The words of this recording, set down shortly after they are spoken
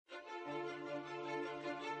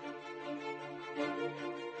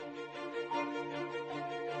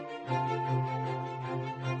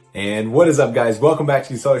And what is up, guys? Welcome back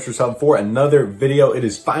to the Acceleracers Hub for another video. It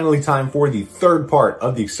is finally time for the third part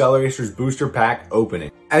of the Acceleracers booster pack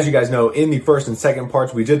opening. As you guys know, in the first and second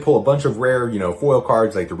parts, we did pull a bunch of rare, foil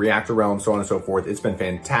cards like the Reactor Realm, so on and so forth. It's been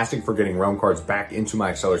fantastic for getting realm cards back into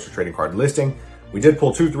my Acceleracers trading card listing. We did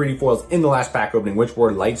pull two 3D foils in the last pack opening, which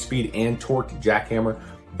were Lightspeed and Torqued Jackhammer.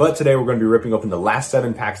 But today we're going to be ripping open the last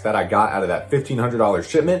 7 packs that I got out of that $1,500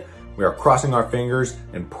 shipment. We are crossing our fingers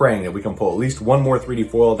and praying that we can pull at least one more 3D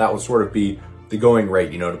foil. That would sort of be the going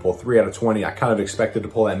rate, to pull 3 out of 20. I kind of expected to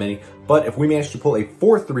pull that many, but if we manage to pull a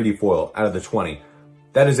 4th 3D foil out of the 20,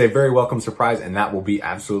 that is a very welcome surprise, and that will be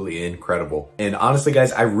absolutely incredible. And honestly,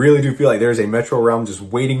 guys, I really do feel like there's a Metro Realm just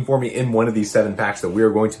waiting for me in one of these 7 packs that we are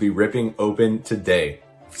going to be ripping open today.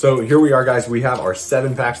 So here we are, guys. We have our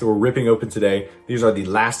 7 packs that we're ripping open today. These are the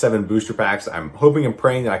last 7 booster packs. I'm hoping and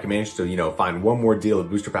praying that I can manage to, find one more deal of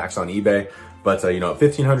booster packs on eBay. But,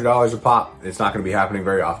 $1,500 a pop, it's not going to be happening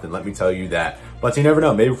very often, let me tell you that. But you never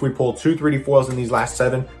know. Maybe if we pull 2 3D foils in these last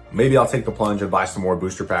 7, maybe I'll take the plunge and buy some more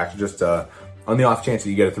booster packs just on the off chance that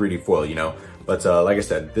you get a 3D foil, But like I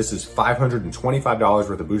said, this is $525 worth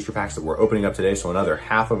of booster packs that we're opening up today, so another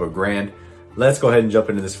half of a grand. Let's go ahead and jump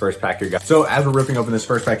into this first pack here, guys. So as we're ripping open this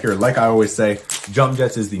first pack here, like I always say, Jump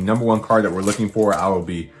Jets is the #1 card that we're looking for. I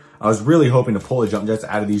was really hoping to pull a Jump Jets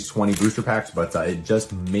out of these 20 booster packs, but it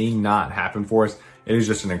just may not happen for us. It is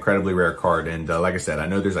just an incredibly rare card. And like I said, I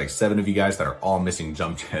know there's like 7 of you guys that are all missing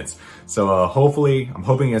Jump Jets. So hopefully, I'm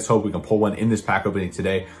hoping against hope we can pull one in this pack opening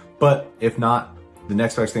today. But if not, the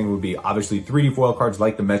next best thing would be obviously 3D foil cards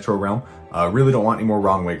like the Metro Realm. Really don't want any more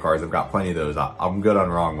Wrong Way cards. I've got plenty of those. I'm good on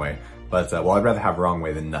Wrong Way. But, well, I'd rather have Wrong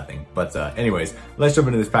Way than nothing. But anyways, let's jump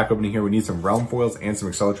into this pack opening here. We need some Realm foils and some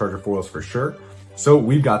Acceleracharger foils for sure. So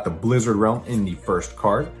we've got the Blizzard Realm in the first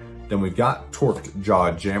card. Then we've got Torqued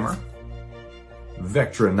Jaw Jammer,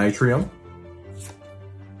 Vectra Nitrium,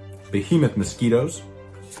 Behemoth Mosquitoes,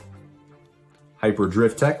 Hyper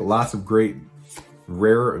Drift Tech. Lots of great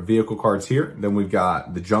rare vehicle cards here. Then we've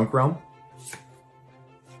got the Junk Realm,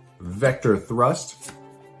 Vector Thrust,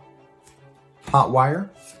 Hot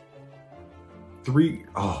Wire,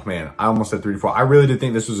 oh man, I almost said 3D foil. I really did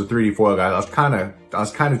think this was a 3D foil, guys. I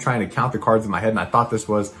was kind of trying to count the cards in my head, and I thought this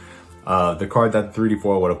was the card that the 3D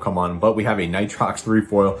foil would have come on, but we have a Nitrox 3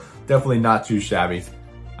 foil. Definitely not too shabby.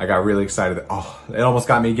 I got really excited. Oh, it almost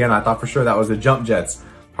got me again. I thought for sure that was the Jump Jets.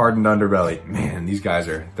 Hardened Underbelly. Man, these guys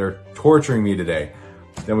they're torturing me today.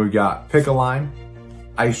 Then we've got Pick a Line,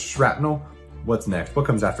 Ice Shrapnel. What's next? What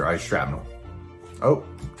comes after Ice Shrapnel? Oh,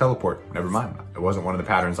 Teleport. Never mind. It wasn't one of the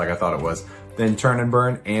patterns like I thought it was. Then Turn and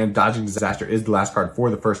Burn and Dodging Disaster is the last card for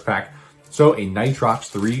the first pack. So a Nitrox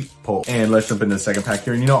 3 pull. And let's jump into the second pack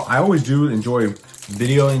here. And I always do enjoy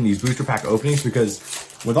videoing these booster pack openings because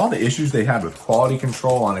with all the issues they had with quality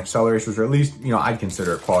control on Acceleracers, or at least, I'd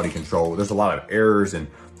consider it quality control. There's a lot of errors and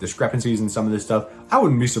discrepancies in some of this stuff. I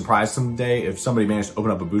wouldn't be surprised someday if somebody managed to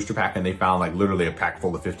open up a booster pack and they found like literally a pack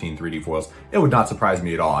full of 15 3D foils. It would not surprise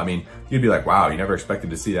me at all. I mean, you'd be like, wow, you never expected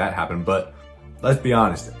to see that happen. But let's be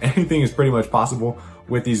honest, anything is pretty much possible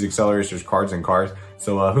with these Acceleracers cards and cars.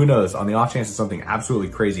 So who knows, on the off chance that something absolutely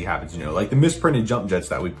crazy happens, like the misprinted Jump Jets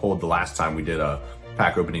that we pulled the last time we did a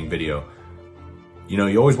pack opening video.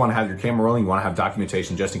 You always want to have your camera rolling. You want to have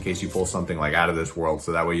documentation just in case you pull something like out of this world,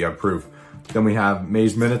 so that way you have proof. Then we have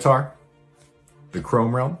Maze Minotaur, the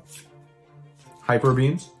Chrome Realm, Hyper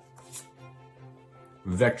Beams,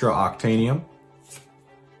 Vectra Octanium,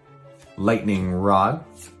 Lightning Rod,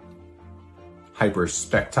 Hyper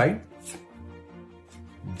Spectite,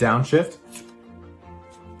 Downshift,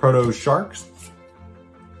 Proto Sharks,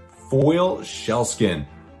 Foil Shellskin.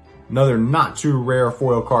 Another not too rare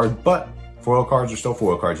foil card, but foil cards are still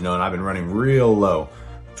foil cards, and I've been running real low.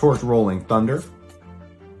 Torch Rolling Thunder,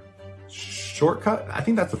 Shortcut. I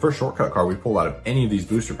think that's the first Shortcut card we pulled out of any of these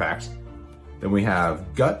booster packs. Then we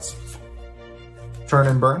have Guts, Turn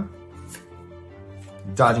and Burn,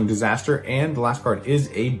 Dodging Disaster, and the last card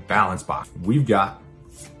is a Balance Box. We've got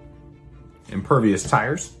Impervious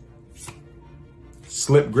Tires,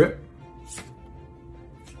 Slip Grip,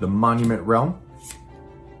 the Monument Realm,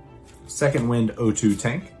 Second Wind O2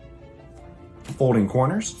 Tank, Folding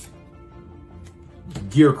Corners,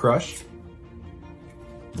 Gear Crush,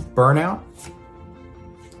 Burnout,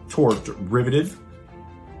 Torqued Riveted,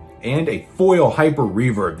 and a Foil Hyper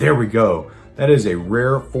Reverb. There we go. That is a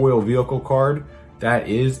rare foil vehicle card. That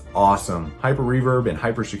is awesome. Hyper Reverb and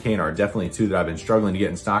Hyper Chicane are definitely 2 that I've been struggling to get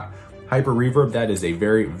in stock. Hyper Reverb, that is a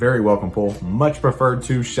very, very welcome pull. Much preferred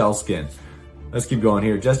to Shellskin. Let's keep going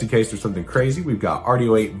here. Just in case there's something crazy, we've got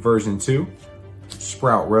RDO 8 version 2,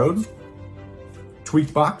 Sprout Road,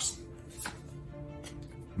 Tweaked Box,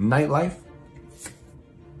 Nightlife,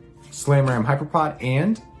 Slam Ram Hyperpod,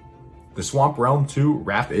 and the Swamp Realm to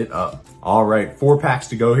wrap it up. All right, 4 packs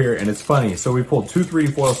to go here, and it's funny. So we pulled 2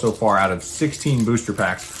 3D foils so far out of 16 booster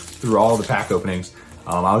packs through all the pack openings.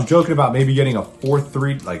 I was joking about maybe getting a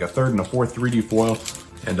third and a fourth 3D foil,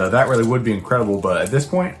 and that really would be incredible. But at this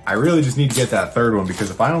point, I really just need to get that third one, because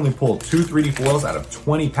if I only pull 2 3D foils out of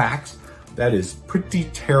 20 packs, that is pretty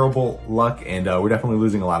terrible luck, and we're definitely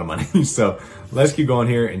losing a lot of money. So let's keep going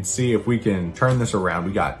here and see if we can turn this around.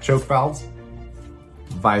 We got Choke Valves,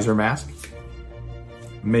 Visor Mask,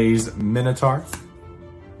 Maze Minotaur,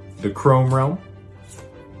 the Chrome Realm,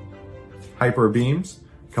 Hyper Beams,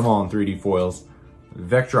 come on 3D foils,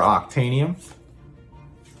 Vectra Octanium,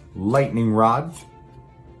 Lightning Rod,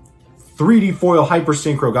 3D foil Hyper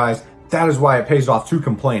Synchro, guys. That is why it pays off to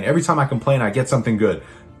complain. Every time I complain, I get something good.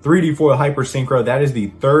 3D foil Hyper Synchro, that is the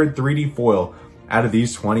third 3D foil out of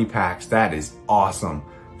these 20 packs. That is awesome.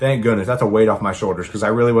 Thank goodness, that's a weight off my shoulders, because I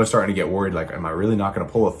really was starting to get worried, like, am I really not gonna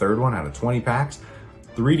pull a third one out of 20 packs?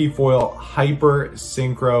 3D foil Hyper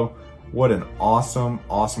Synchro, what an awesome,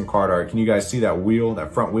 awesome card art. Can you guys see that wheel,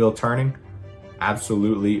 that front wheel turning?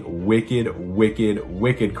 Absolutely wicked, wicked,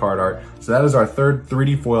 wicked card art. So that is our third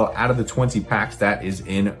 3D foil out of the 20 packs. That is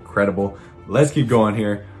incredible. Let's keep going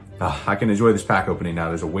here. I can enjoy this pack opening now.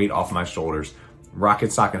 There's a weight off my shoulders.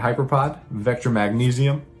 Rocket Socket Hyperpod, Vectra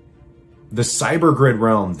Magnesium, the Cyber Grid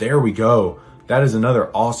Realm. There we go. That is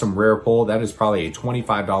another awesome rare pull. That is probably a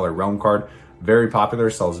 $25 realm card. Very popular,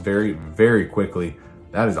 sells very, very quickly.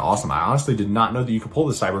 That is awesome. I honestly did not know that you could pull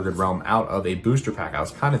the Cyber Grid Realm out of a booster pack. I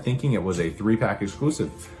was kind of thinking it was a 3-pack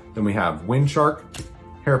exclusive. Then we have Wind Shark,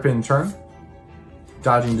 Hairpin Turn,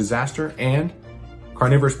 Dodging Disaster, and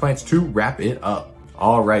Carnivorous Plants to wrap it up.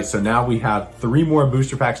 All right, so now we have 3 more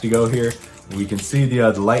booster packs to go here. We can see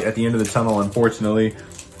the light at the end of the tunnel, unfortunately.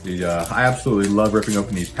 I absolutely love ripping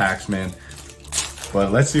open these packs, man.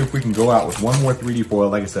 But let's see if we can go out with 1 more 3D foil.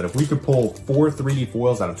 Like I said, if we could pull 4 3D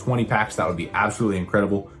foils out of 20 packs, that would be absolutely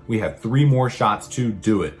incredible. We have 3 more shots to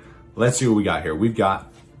do it. Let's see what we got here. We've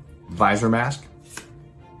got Visor Mask,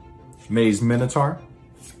 Maze Minotaur,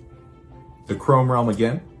 the Chrome Realm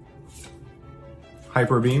again,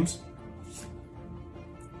 Hyper Beams,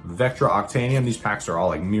 Vectra Octanium. These packs are all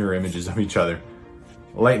like mirror images of each other.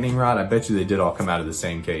 Lightning Rod, I bet you they did all come out of the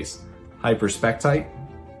same case. Hyper Spectite.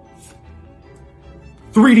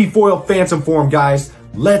 3D foil Phantom Form, guys.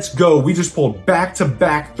 Let's go. We just pulled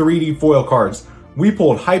back-to-back 3D foil cards. We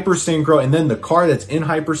pulled Hyper Synchro, and then the card that's in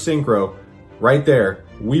Hyper Synchro, right there,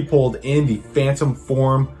 we pulled in the Phantom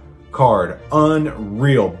Form card.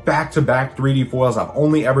 Unreal. Back-to-back 3D foils. I've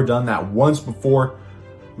only ever done that once before.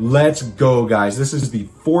 Let's go, guys. This is the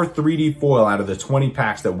 4th 3D foil out of the 20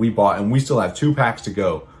 packs that we bought, and we still have 2 packs to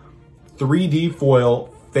go. 3D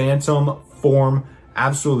foil Phantom Form.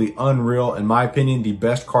 Absolutely unreal. In my opinion, the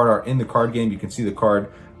best card art in the card game. You can see the card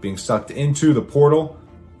being sucked into the portal.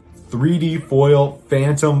 3D foil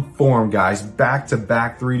Phantom Form, guys.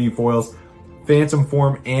 Back-to-back 3D foils. Phantom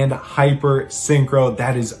Form and Hyper Synchro.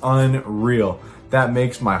 That is unreal. That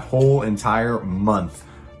makes my whole entire month.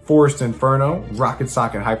 Forest Inferno, Rocket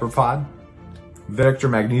Socket Hyperpod, Vectra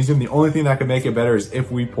Magnesium. The only thing that could make it better is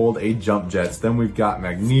if we pulled a Jump Jets. Then we've got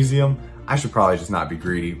Magnesium. I should probably just not be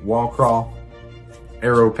greedy. Wall Crawl,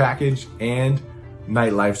 Aero Package, and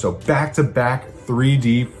Nightlife. So back-to-back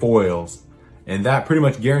 3D foils. And that pretty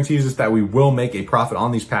much guarantees us that we will make a profit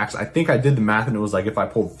on these packs. I think I did the math, and it was like if I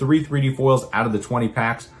pulled 3 3D foils out of the 20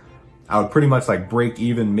 packs, I would pretty much like break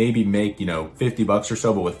even, maybe make, you know, 50 bucks or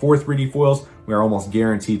so. But with 4 3D foils, we are almost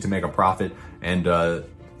guaranteed to make a profit. And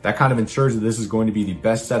that kind of ensures that this is going to be the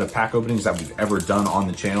best set of pack openings that we've ever done on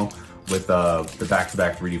the channel with the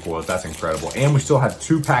back-to-back 3D foils. That's incredible. And we still have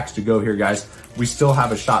 2 packs to go here, guys. We still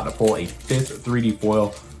have a shot to pull a 5th 3D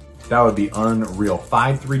foil. That would be unreal.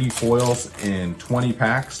 5 3D foils in 20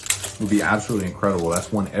 packs would be absolutely incredible.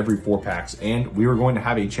 That's one every 4 packs. And we were going to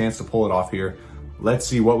have a chance to pull it off here. Let's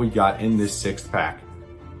see what we got in this 6th pack.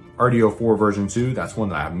 RDO4 version 2, that's one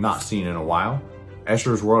that I have not seen in a while.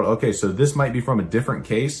 Escher's World, okay, so this might be from a different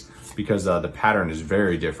case because the pattern is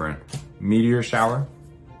very different. Meteor Shower,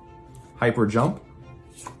 Hyper Jump,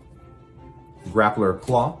 Grappler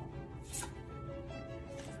Claw,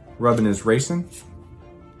 Rubbin' is Racing,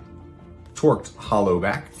 Torqued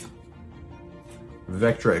Hollowback,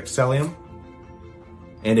 Vectra Excellium,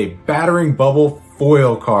 and a Battering Bubble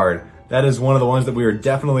foil card. That is one of the ones that we are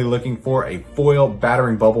definitely looking for, a foil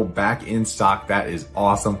Battering Bubble back in stock. That is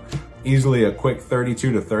awesome. Easily a quick $32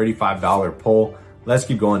 to $35 pull. Let's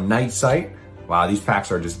keep going. Night Sight. Wow, these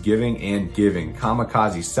packs are just giving and giving.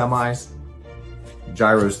 Kamikaze Semis,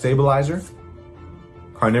 Gyro Stabilizer,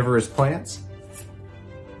 Carnivorous Plants,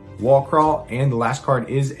 Wall Crawl, and the last card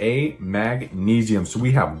is a Magnesium. So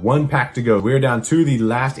we have one pack to go. We're down to the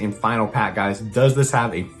last and final pack, guys. Does this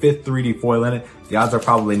have a 5th 3D foil in it? The odds are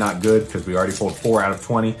probably not good because we already pulled 4 out of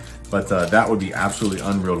 20, but that would be absolutely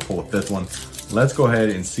unreal to pull a 5th one. Let's go ahead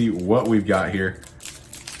and see what we've got here.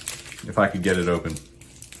 If I could get it open.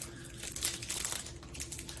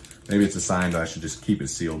 Maybe it's a sign that I should just keep it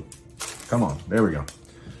sealed. Come on, there we go.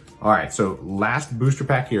 All right, so last booster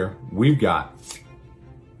pack here, we've got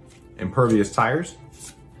Impervious Tires,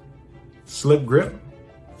 Slip Grip,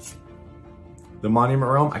 the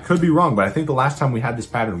Monument Realm. I could be wrong, but I think the last time we had this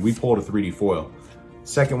pattern, we pulled a 3D foil.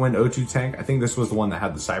 Second Wind O2 Tank, I think this was the one that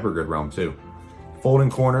had the Cyber Grid Realm too. Folding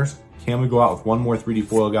Corners, can we go out with one more 3D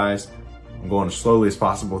foil, guys? I'm going as slowly as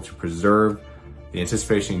possible to preserve the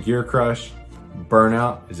Anticipation Gear Crush.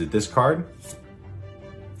 Burnout, is it this card?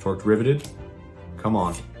 Torqued Riveted, come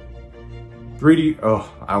on. 3D,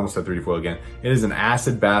 oh, I almost said 3D foil again. It is an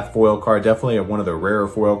Acid Bath foil card, definitely one of the rarer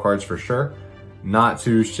foil cards for sure. Not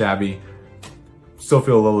too shabby. Still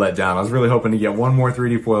feel a little let down. I was really hoping to get one more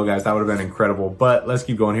 3D foil, guys. That would have been incredible, but let's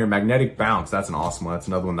keep going here. Magnetic Bounce, that's an awesome one. That's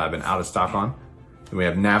another one that I've been out of stock on. Then we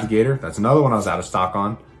have Navigator, that's another one I was out of stock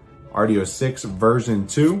on. RDO 6 version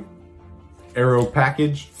 2. Aero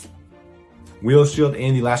Package. Wheel Shield,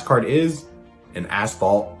 and the last card is an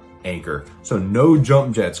Asphalt Anchor. So no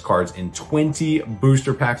Jump Jets cards in 20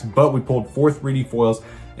 booster packs, but we pulled 4 3D foils,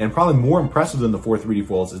 and probably more impressive than the 4 3D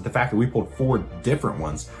foils is the fact that we pulled 4 different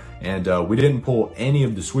ones. And we didn't pull any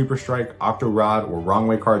of the Sweeper Strike, Octo Rod, or Wrong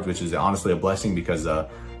Way cards, which is honestly a blessing because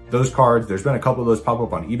those cards, there's been a couple of those pop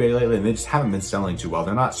up on eBay lately and they just haven't been selling too well.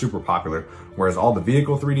 They're not super popular. Whereas all the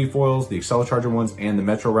vehicle 3D foils, the Acceleracers ones, and the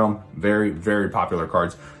Metro Realm, very, very popular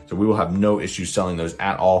cards. So we will have no issues selling those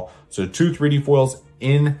at all. So 2 3D foils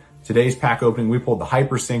in today's pack opening. We pulled the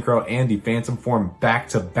Hyper Synchro and the Phantom Form back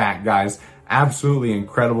to back, guys. Absolutely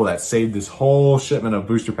incredible. That saved this whole shipment of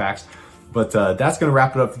booster packs. But that's gonna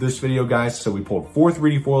wrap it up for this video, guys. So we pulled 4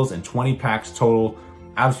 3D foils and 20 packs total.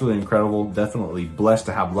 Absolutely incredible. Definitely blessed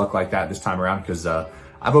to have luck like that this time around because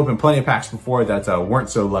I've opened plenty of packs before that weren't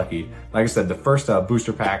so lucky. Like I said, the first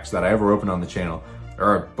booster packs that I ever opened on the channel,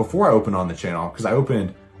 or before I opened on the channel, because I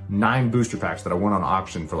opened 9 booster packs that I won on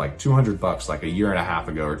auction for like 200 bucks like a year and a half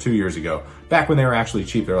ago or 2 years ago. Back when they were actually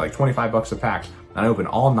cheap, they were like 25 bucks a pack. And I opened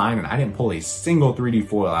all 9 and I didn't pull a single 3D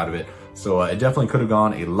foil out of it. So it definitely could have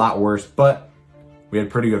gone a lot worse, but we had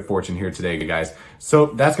pretty good fortune here today, guys. So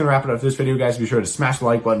that's gonna wrap it up for this video, guys. Be sure to smash the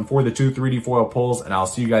like button for the 2 3D foil pulls, and I'll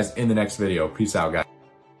see you guys in the next video. Peace out, guys.